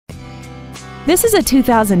This is a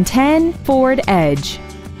 2010 Ford Edge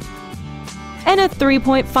and a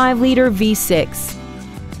 3.5-liter V6.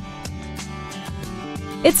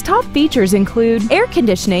 Its top features include air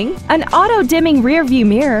conditioning, an auto-dimming rearview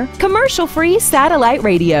mirror, commercial-free satellite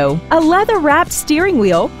radio, a leather-wrapped steering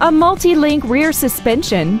wheel, a multi-link rear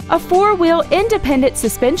suspension, a 4-wheel independent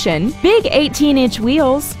suspension, big 18-inch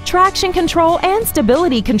wheels, traction control and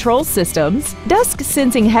stability control systems,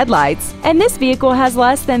 dusk-sensing headlights, and this vehicle has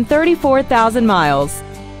less than 34,000 miles.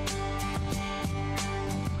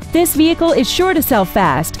 This vehicle is sure to sell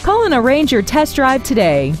fast. Call and arrange your test drive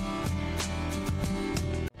today.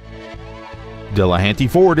 Delehanty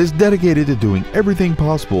Ford is dedicated to doing everything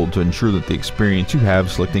possible to ensure that the experience you have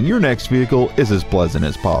selecting your next vehicle is as pleasant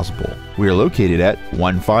as possible. We are located at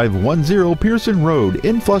 1510 Pierson Road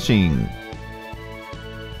in Flushing.